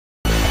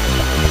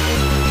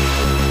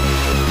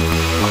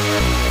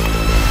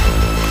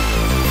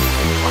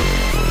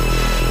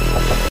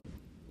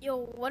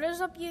What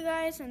is up, you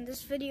guys? In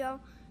this video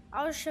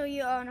I'll show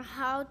you on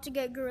how to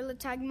get gorilla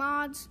tag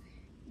mods.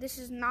 This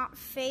is not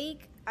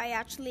fake. I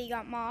actually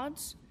got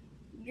mods.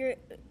 You're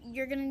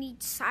gonna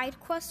need side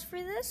quests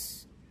for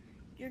this.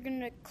 You're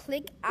gonna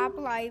click app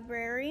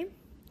library.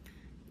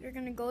 You're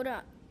gonna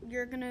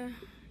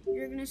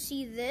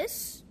see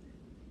this.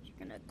 You're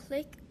gonna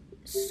click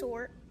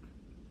sort.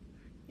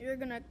 You're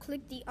gonna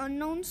click the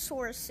unknown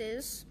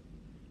sources,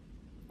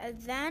 and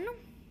then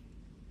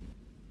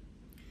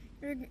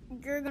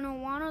you're gonna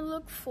want to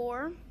look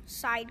for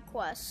side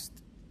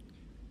quest.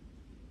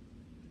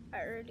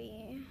 I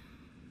already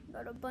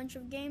got a bunch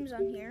of games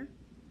on here.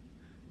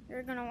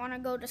 You're gonna want to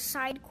go to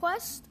side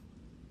quest,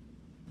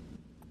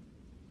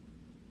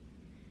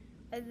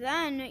 and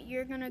then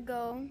you're gonna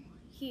go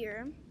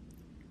here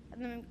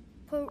and then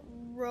put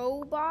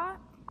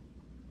robot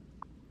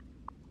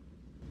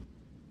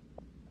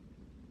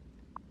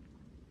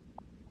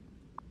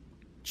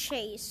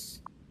chase.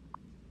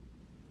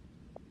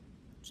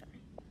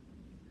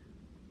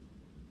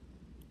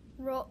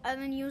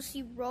 And then you'll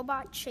see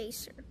robot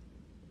chaser.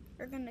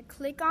 You're gonna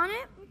click on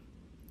it.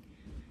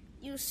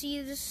 You'll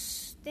see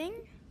this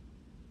thing.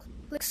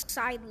 Click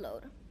side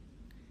load.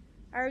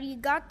 I already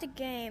got the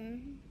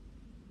game.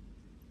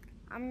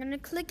 I'm gonna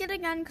click it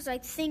again because I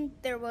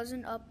think there was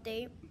an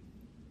update.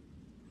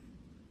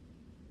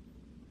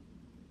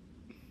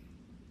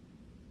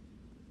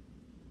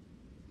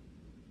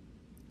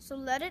 So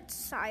let it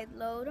side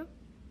load.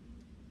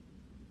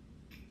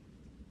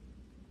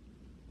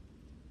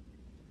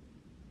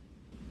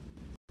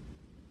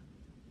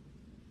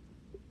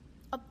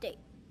 Update.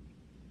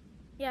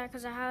 Yeah,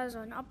 because it has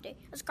an update.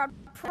 It's got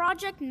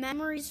Project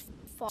Memories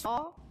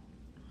Fall.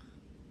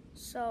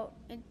 So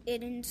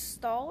it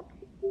installed.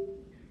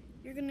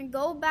 You're gonna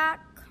go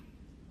back,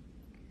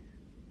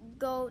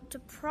 go to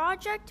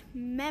Project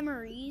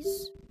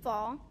Memories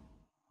Fall,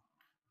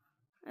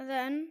 and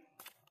then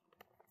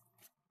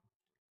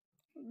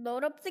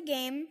load up the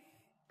game.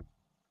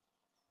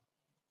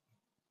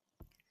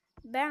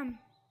 Bam.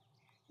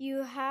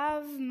 You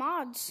have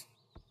mods.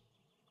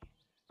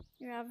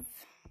 You have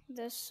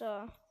this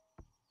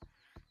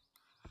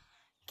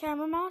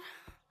camera mod.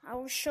 I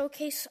will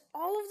showcase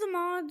all of the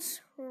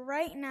mods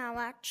right now,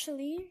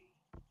 actually.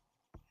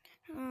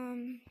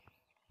 Wait,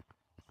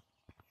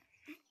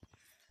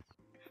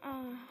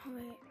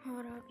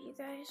 hold up, you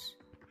guys.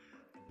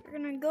 We're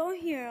gonna go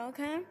here,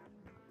 okay?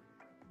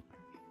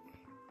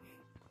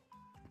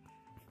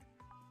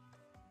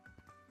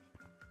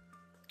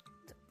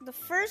 The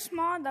first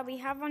mod that we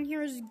have on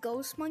here is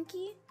Ghost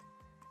Monkey.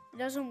 It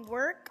doesn't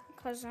work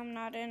because I'm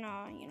not in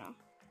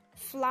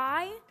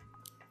fly.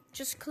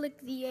 Just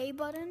click the A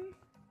button.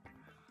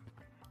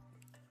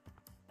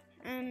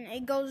 And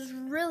it goes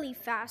really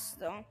fast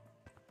though.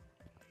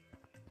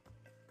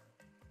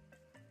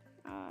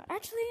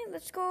 Actually,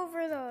 let's go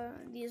over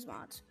these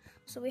mods.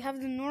 So we have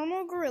the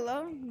normal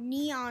gorilla.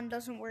 Neon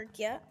doesn't work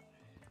yet.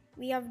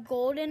 We have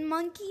golden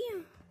monkey.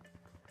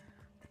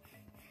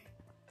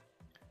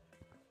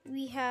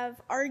 We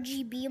have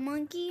RGB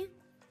monkey.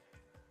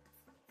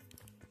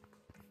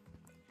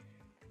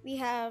 We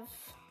have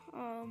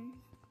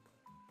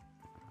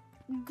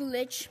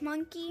glitch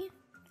monkey,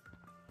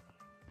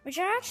 which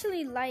I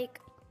actually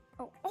like.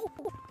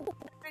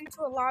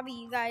 Into a lobby,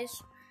 you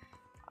guys.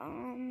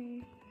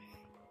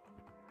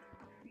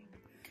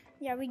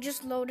 Yeah, we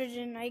just loaded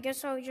in. I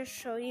guess I'll just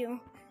show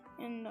you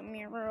in the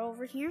mirror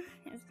over here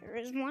if there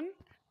is one.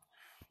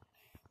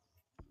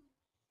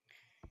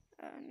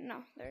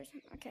 No, there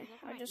isn't. Okay,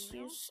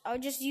 I'll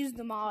just use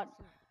the mod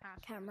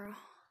camera.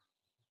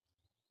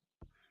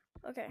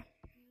 Okay.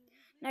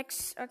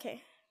 Next,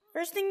 okay.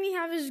 First thing we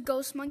have is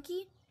Ghost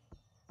Monkey.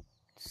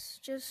 It's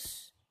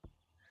just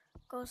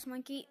Ghost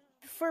Monkey.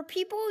 For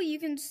people, you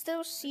can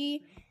still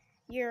see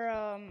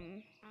your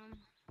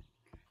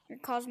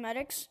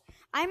cosmetics.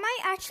 I might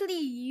actually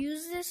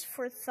use this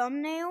for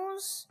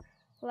thumbnails,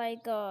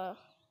 like a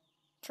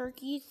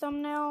turkey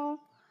thumbnail,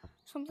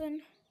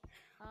 something.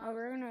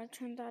 We're gonna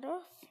turn that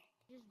off.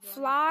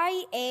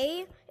 Fly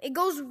A. It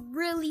goes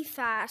really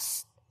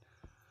fast.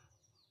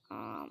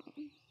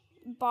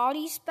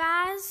 Body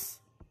spaz.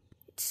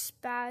 It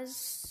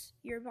spaz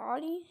your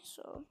body,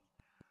 so.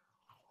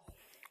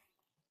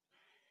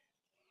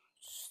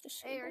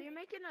 Hey, are you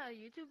making a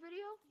YouTube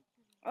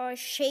video?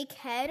 Shake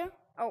head.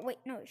 Oh wait,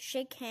 no,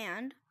 shake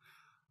hand.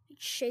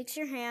 It shakes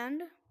your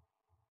hand.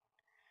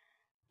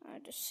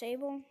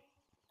 Disable.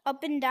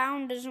 Up and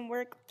down doesn't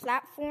work.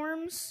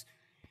 Platforms,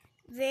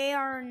 they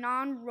are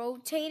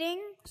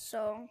non-rotating,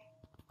 so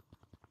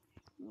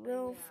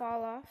will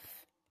fall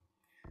off.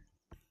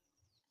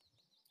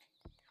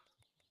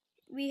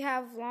 We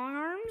have long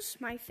arms,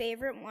 my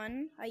favorite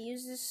one. I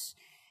use this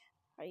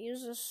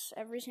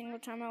every single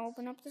time I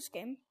open up this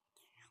game.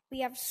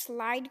 We have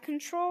slide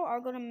control. I'll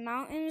go to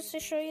mountains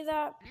to show you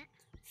that.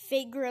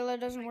 Fake gorilla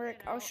doesn't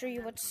work. I'll show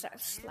you what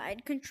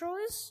slide control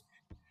is.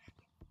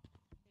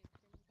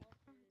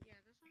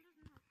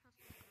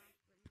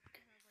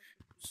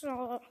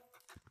 So,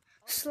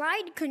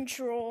 slide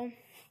control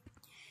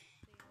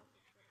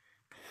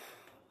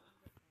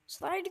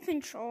slide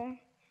control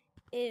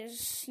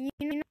is,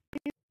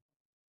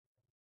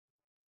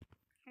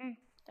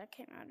 that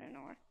came out of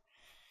nowhere.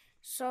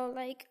 So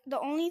like the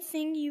only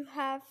thing you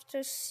have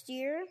to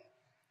steer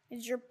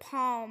is your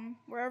palm.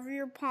 Wherever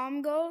your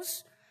palm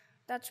goes,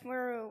 that's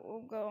where it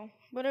will go.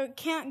 But it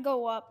can't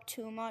go up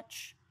too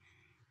much.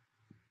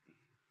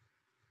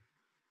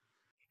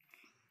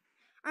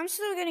 I'm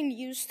still getting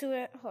used to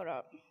it. Hold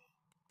up.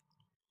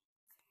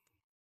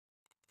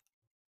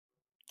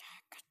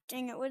 God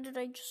dang it, what did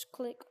I just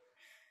click?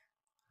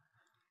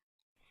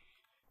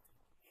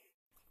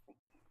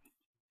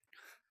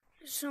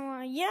 So,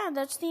 yeah,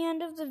 that's the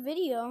end of the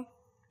video.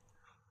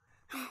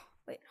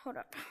 Wait, hold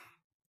up.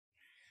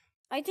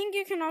 I think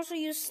you can also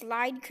use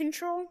slide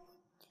control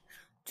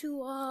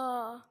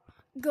to,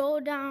 go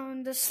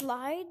down the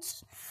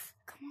slides.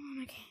 Come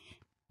on, okay.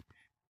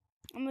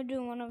 I'm gonna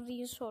do one of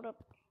these, hold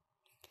up.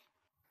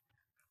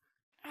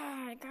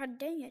 Ah, god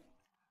dang it.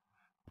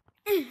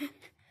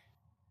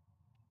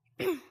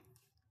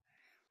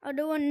 I'll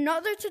do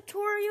another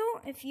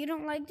tutorial if you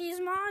don't like these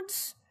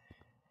mods.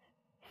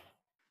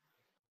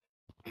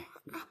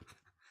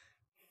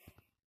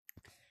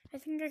 I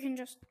think I can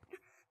just...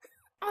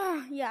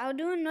 yeah, I'll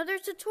do another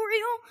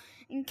tutorial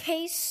in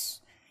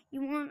case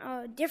you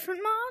want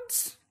different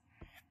mods.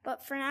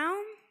 But for now,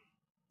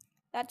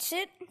 that's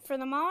it for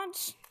the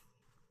mods.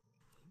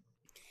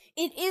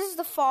 It is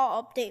the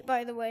fall update,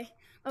 by the way,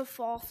 of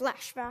Fall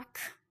Flashback.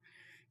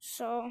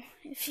 So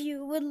if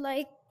you would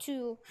like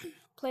to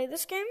play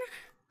this game,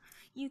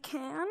 you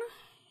can.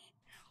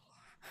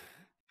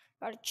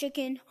 Got a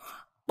chicken.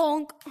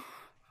 Bonk.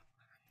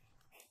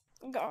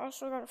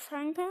 Also got a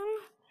frying pan.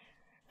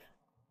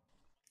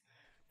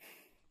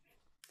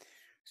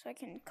 So I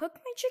can cook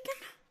my chicken.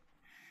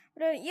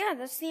 But yeah,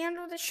 that's the end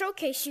of the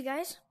showcase, you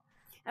guys.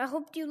 I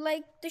hope you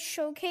liked the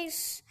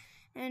showcase.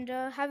 And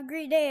have a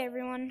great day,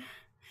 everyone.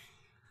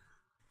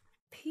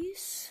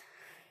 Peace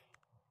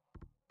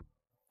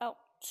out.